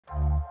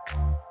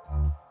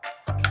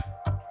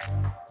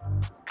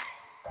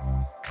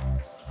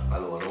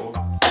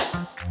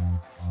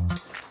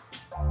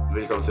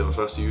velkommen til vores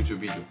første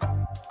YouTube-video.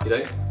 I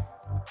dag,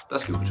 der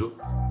skal vi på tur,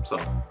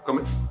 så kom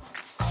ind.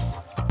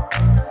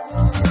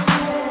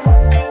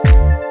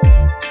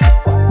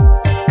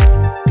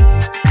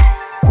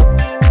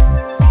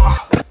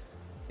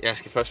 Jeg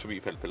skal først forbi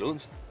PadelPadel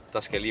Odense. Der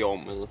skal jeg lige over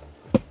med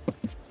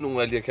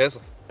nogle af de her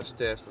kasser. Så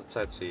derefter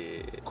tager jeg til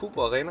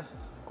CUPRA Arena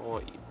over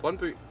i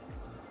Brøndby,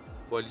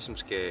 hvor jeg ligesom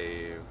skal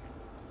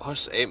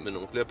også af med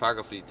nogle flere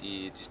pakker,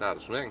 fordi de snart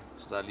er turnering.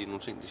 Så der er lige nogle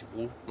ting, de skal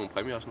bruge, nogle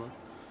præmier og sådan noget.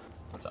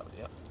 Så tager vi det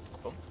her.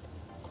 Bum.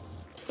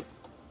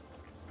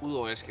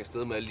 Udover at jeg skal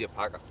afsted med alle de her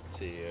pakker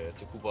til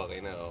CUPRA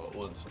Arena og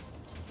Odense,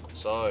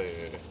 så har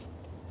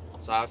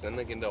jeg også en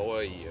anden agenda over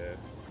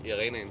i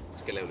arenaen. Jeg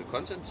skal lave lidt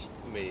content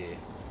med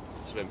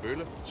Svend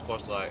Bølle,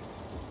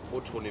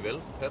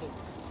 /PadelPadel,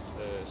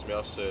 som jeg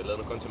også lavede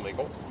noget content med i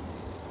går.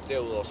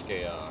 Derudover skal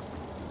jeg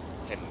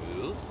have en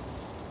møde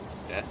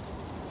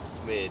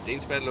med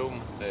PadelPadel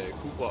Open,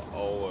 CUPRA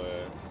og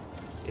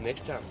en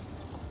ekstern.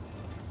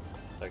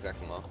 Så har ikke sagt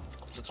for meget.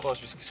 Så tror jeg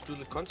også, vi skal skyde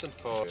lidt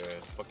content for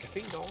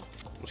caféen derovre.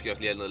 Måske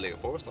også lige have noget lækker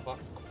frokost derfra.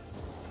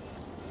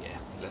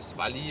 Ja, lad os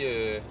bare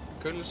lige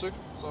køre lidt stykke,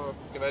 så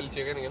kan vi lige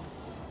tjekke ind igen.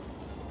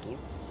 Cool.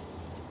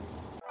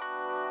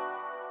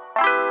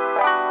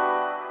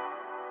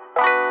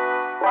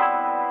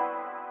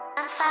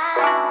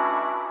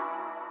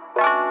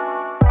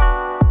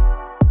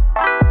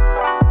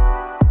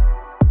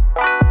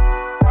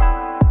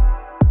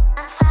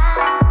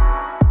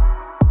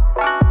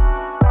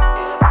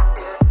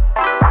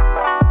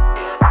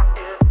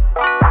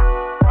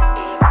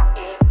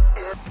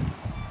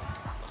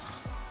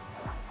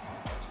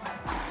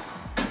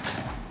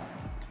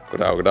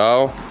 Goddag,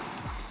 goddag.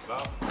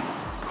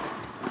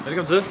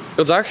 Velkommen til.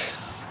 Jo tak.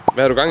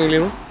 Hvad har du gang i lige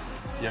nu?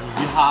 Jamen,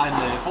 vi har en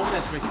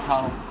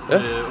formiddagsmexicano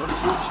med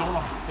 28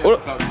 personer.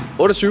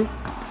 28?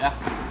 Ja,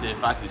 det er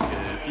faktisk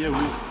 4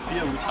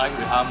 uger træk,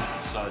 vi har dem,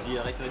 så de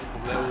er rigtig, rigtig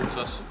populære ude hos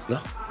os. Nå,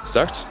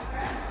 stærkt.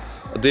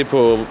 Og det er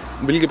på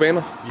hvilke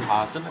baner? Vi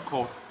har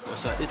centerkort, og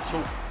så 1, 2,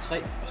 3,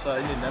 og så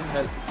ind i den anden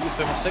halv 4,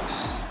 5 og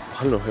 6.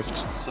 Hold nu hæft.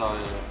 Så,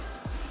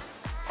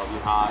 og vi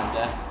har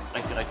endda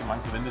rigtig, rigtig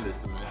mange på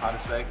venteliste, men vi har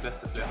desværre ikke plads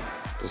til flere.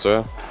 Det sørger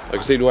jeg. Jeg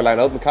kan se, at du har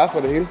legnet op med kaffe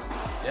og det hele.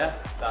 Ja,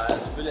 der er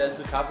selvfølgelig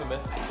altid kaffe med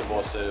til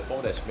vores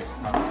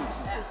formiddagsmexicano.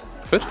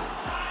 Fedt.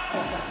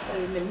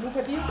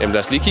 Jamen lad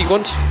os lige kigge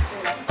rundt.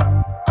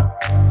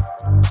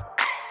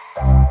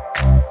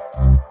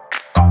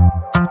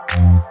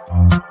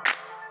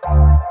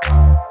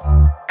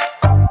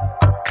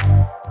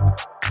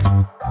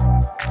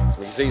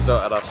 Som I kan se, så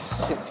er der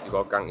sindssygt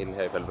godt gang i den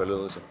her i PadelPadel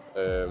Odense.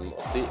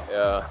 Og det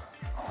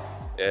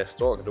er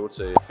stor gave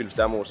til Philip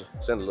Stærmose,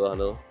 centerleder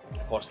hernede,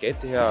 for at skabe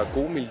det her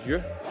gode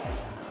miljø.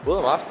 Både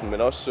om aftenen,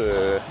 men også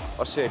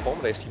her i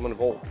formiddagstimerne,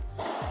 hvor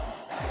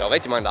der er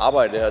rigtig mange, der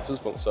arbejder i det her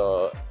tidspunkt,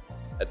 så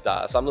at der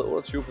er samlet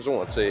 28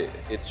 personer til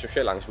et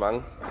socialt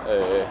arrangement.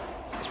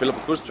 De spiller på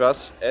kryds og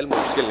tværs, alle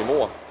mulige forskellige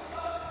niveauer.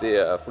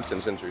 Det er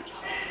fuldstændig sindssygt.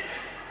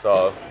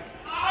 Så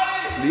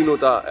lige nu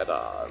der er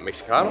der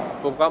Mexicano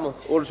på programmet,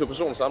 28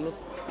 personer samlet.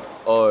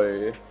 Og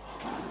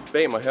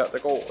bag mig her, der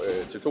går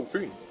TV2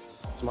 Fyn,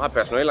 som har et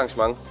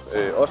personalarrangement,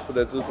 også på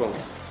det tidspunkt.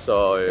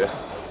 Så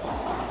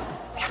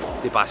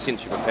det er bare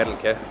sindssygt, hvad paddel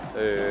kan.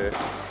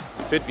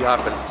 Fedt, vi har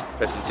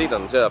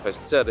faciliteterne til at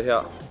facilitere det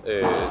her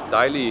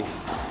dejlige...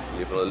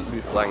 Lige få noget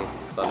lys på drengen.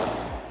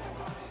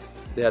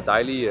 Det her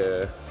dejlige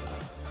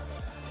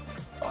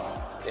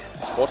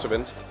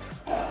sportsevent.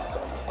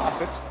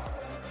 Fedt.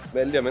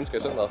 Med alle de her mennesker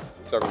i centret.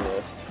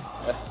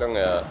 Klokken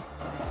er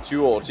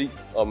 20:10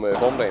 om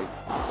formiddagen.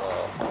 Så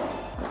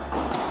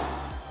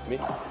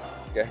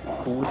mega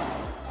cool.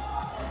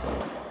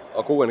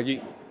 Og god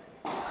energi.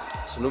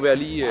 Så nu vil jeg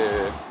lige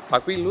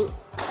pakke bilen ud,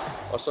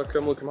 og så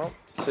køre mod København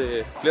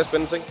til flere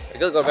spændende ting.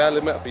 Jeg gad godt være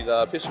lidt mere, fordi der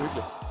er pisse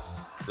hyggeligt.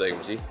 Det ved jeg ikke,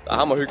 man sige. Der er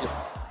hammer hyggeligt.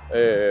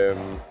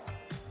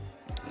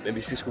 Men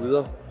vi skal sgu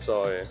videre,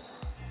 så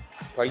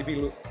pakke lige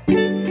bilen ud.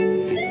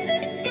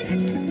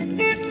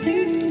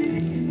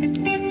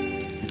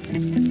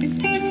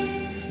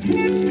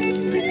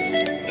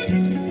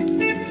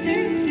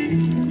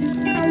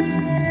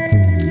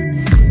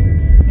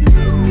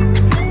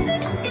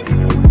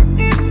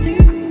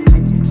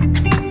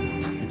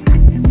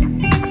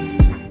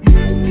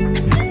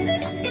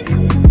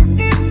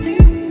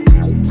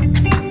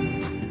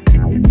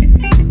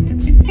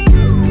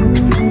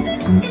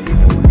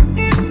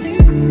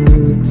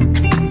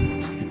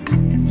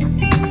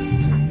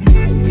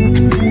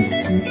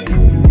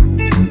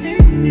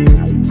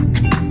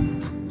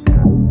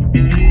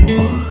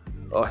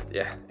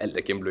 Ja, alt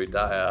er gennemblødt.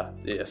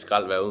 Det er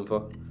skraldvejr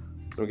udenfor.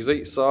 Som I kan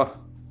se, så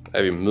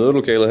er vi i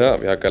mødelokalet her.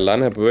 Vi har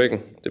Galan her på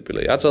væggen. Det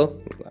billede jeg har taget.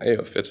 Nej,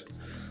 hvor fedt.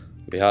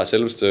 Vi har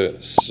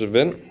selveste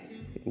Svend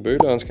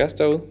Bøhle og hans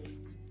kæreste derude.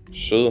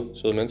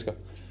 Søde mennesker.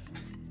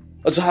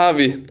 Og så har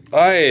vi...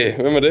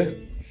 hvem er det?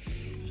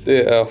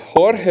 Det er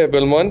Jorge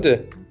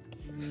Belmonte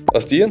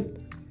og Stian.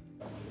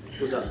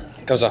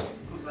 Kom så.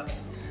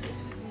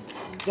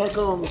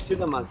 Velkommen til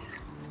Danmark.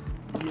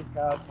 Vi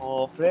skal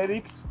på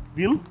Frederik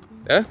Sangill.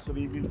 Ja. Så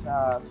vi vil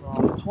tage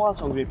som tror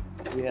som grip.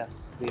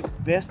 Yes, det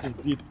bedste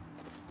grip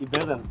i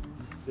verden.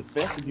 Det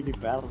bedste bil i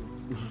verden.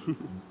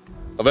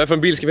 Og hvad for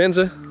en bil skal vi hen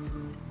til?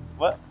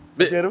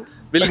 Hvad siger du?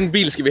 Hvilken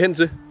bil skal vi hen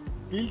til?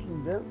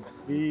 Hvilken vel?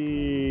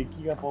 Vi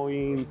kigger på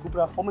en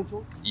CUPRA Arena.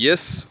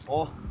 Yes.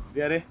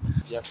 Det er det.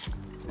 Ja.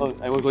 Oh,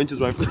 I was going to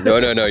drive.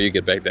 No, you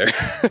get back there.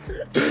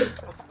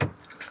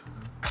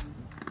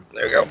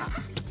 There we go.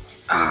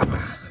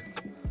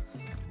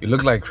 You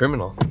look like a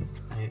criminal.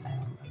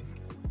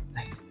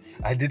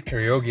 I did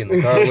karaoke in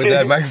the car with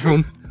that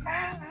microphone.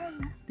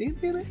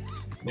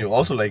 You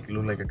also look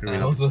like a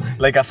criminal. Also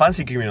Like a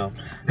fancy criminal.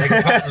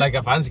 like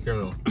a fancy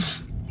criminal.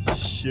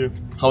 Sure.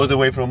 How was the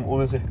way from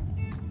Odense? It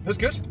was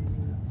good.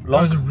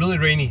 Long? It was really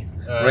rainy.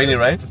 Rainy,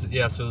 right?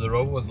 Yeah, so the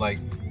road was like...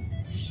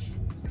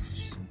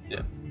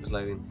 Yeah, it's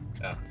like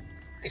Yeah.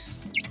 Nice.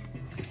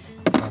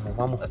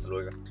 Vamos. Hasta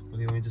luego. What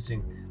are you going to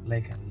sing?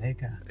 Leca.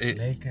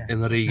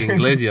 Enrique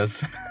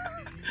Iglesias.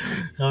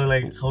 How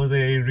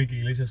the Enrique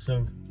Iglesias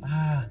song?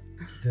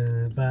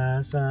 Te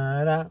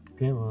pasará,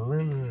 que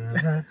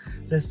momento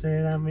se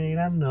será mi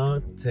gran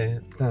noche.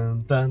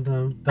 Tan tan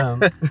tan tan.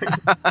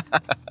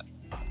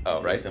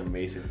 Oh, right. It's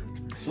amazing.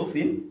 So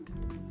thin.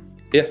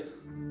 Yeah,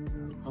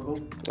 How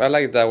come? I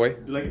like it that way.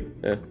 You like it?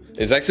 Yeah.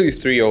 It's actually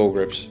 3 O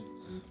grips,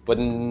 but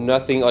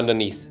nothing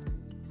underneath.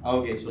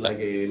 Okay, so like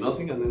a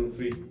nothing and then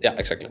 3. Yeah,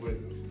 exactly.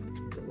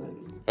 That's nice.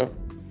 Oh,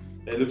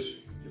 It looks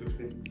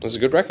thin. that's a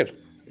good record.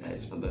 Yeah,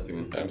 it's fantastic,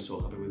 man. I'm so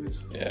happy with this.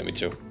 Yeah, me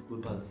too.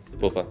 Good paddle.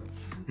 Both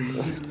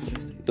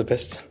the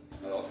best.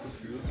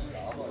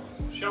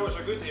 Showers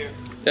are good here.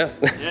 Yeah.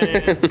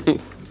 Yeah.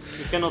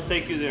 We cannot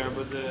take you there,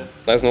 but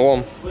Nice and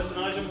warm. it's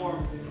nice and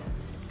warm.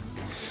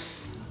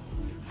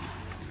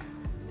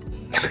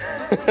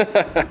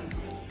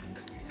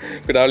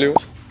 Goddag, Liv.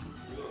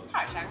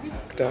 Hej, Sangill.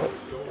 Goddag.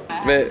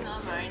 Jeg Hvad? har ikke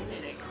noget med øjnene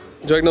i dag.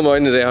 Du har ikke noget med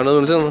øjnene i dag. Har du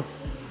noget med tænderne?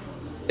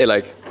 Eller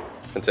ikke?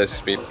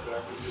 Fantastisk bil.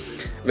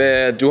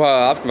 Du har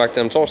aftenvagt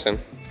om torsdagen.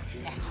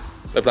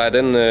 Hvad plejer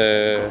den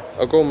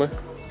at gå med?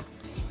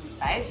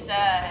 Faktisk så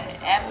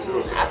er min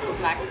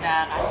aftenvagt der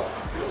ret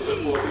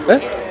selvfølgelig. Hvad?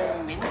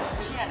 Men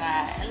selvfølgelig er der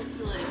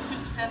altid et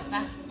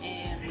fyldcenter.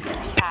 Vi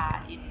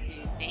har et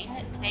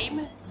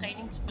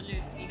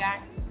dametræningsforløb i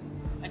gang.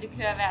 Og det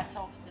kører hver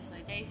torsdag, så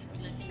i dag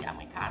spiller de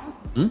americano.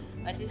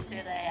 Og det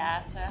sætter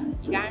jeg så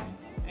i gang.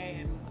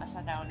 Og så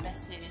er der jo en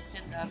masse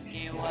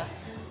centeropgaver,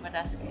 hvor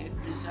der skal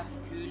fyldes op på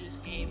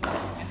køleskabet,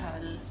 der skal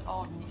holdes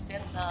orden i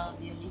centret.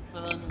 Vi har lige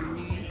fået nogle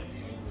nye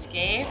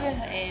skabe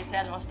til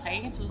alle vores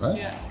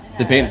træningsudstyr. Så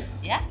Det er pænt. Også,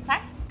 ja,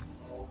 tak.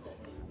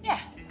 Ja,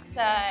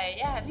 så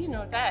ja, lige nu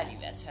der er jeg lige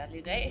ved at tørre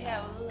lidt af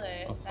herude.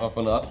 Og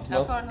få noget aftensmad?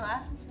 Og få noget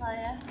aftensmad,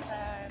 ja. Så,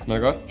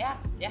 Smager godt? Ja,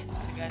 det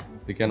gør det.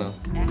 Det kan noget.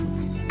 Ja.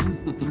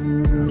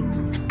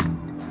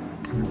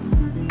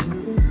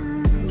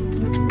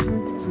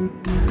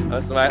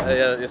 Altså,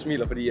 jeg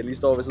smiler, fordi jeg lige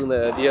står ved siden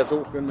af de her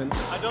 2 skønne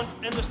mennesker. I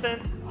don't understand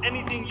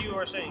anything you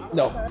are saying.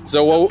 No. So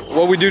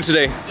what we do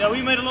today? Yeah,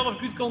 we made a lot of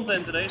good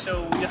content today, so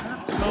you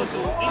have to go to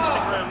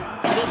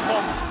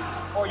instagram.com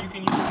or you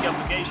can use the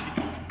application.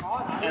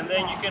 And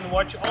then you can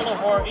watch all of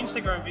our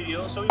Instagram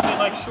videos, so you can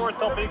like short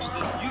topics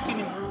that you can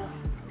improve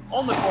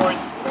on the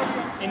court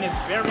in a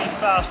very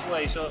fast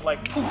way. So it's like,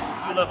 boom,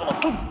 you level up,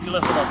 boom, you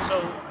level up. So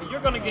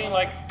you're gonna gain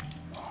like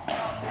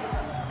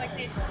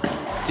this.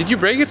 Did you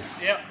break it?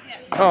 Yeah.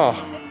 Oh.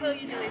 That's how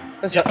you do it.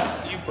 That's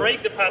You break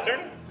the pattern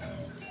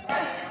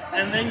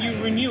and then you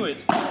renew it.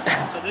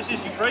 So this is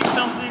you break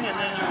something and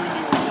then you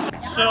renew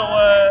it. So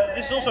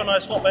this is also a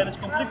nice club and it's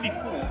completely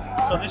full.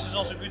 So this is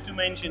also good to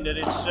mention that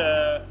it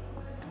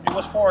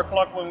was 4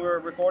 o'clock when we were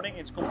recording.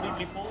 It's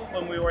completely full.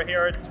 When we were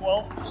here at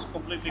 12, it's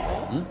completely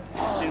full.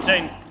 It's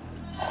insane.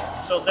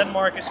 So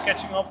Denmark is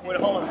catching up with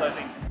Holland, I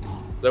think.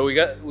 So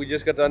we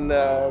just got done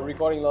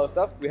recording a lot of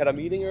stuff. We had a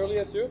meeting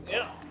earlier too.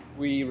 Yeah.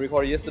 We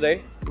recorded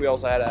yesterday. We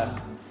also had a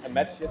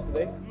match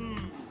yesterday.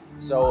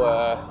 So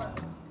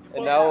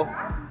and now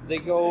they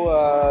go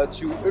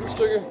to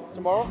Ølstykke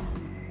tomorrow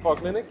for a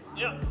clinic.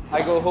 Yeah.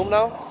 I go home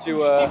now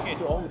to Aarhus.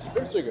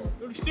 Ølstykke.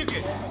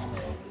 Ølstykke.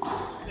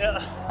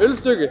 Yeah.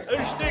 Ølstykke.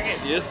 Ølstykke.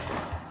 Yes.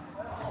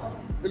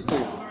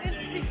 Ølstykke.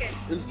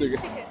 Ølstykke.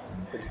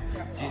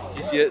 De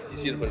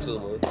siger det på en sød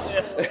måde.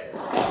 Yeah.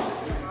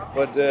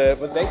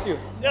 But thank you.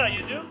 Yeah,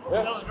 you do.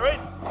 Yeah. That was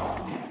great.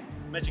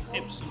 Magic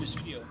tips in this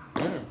video.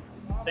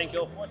 Thank you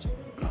all for watching.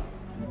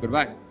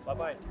 Goodbye. Bye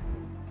bye.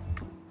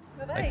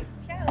 Bye bye.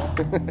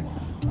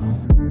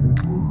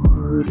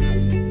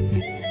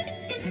 Ciao.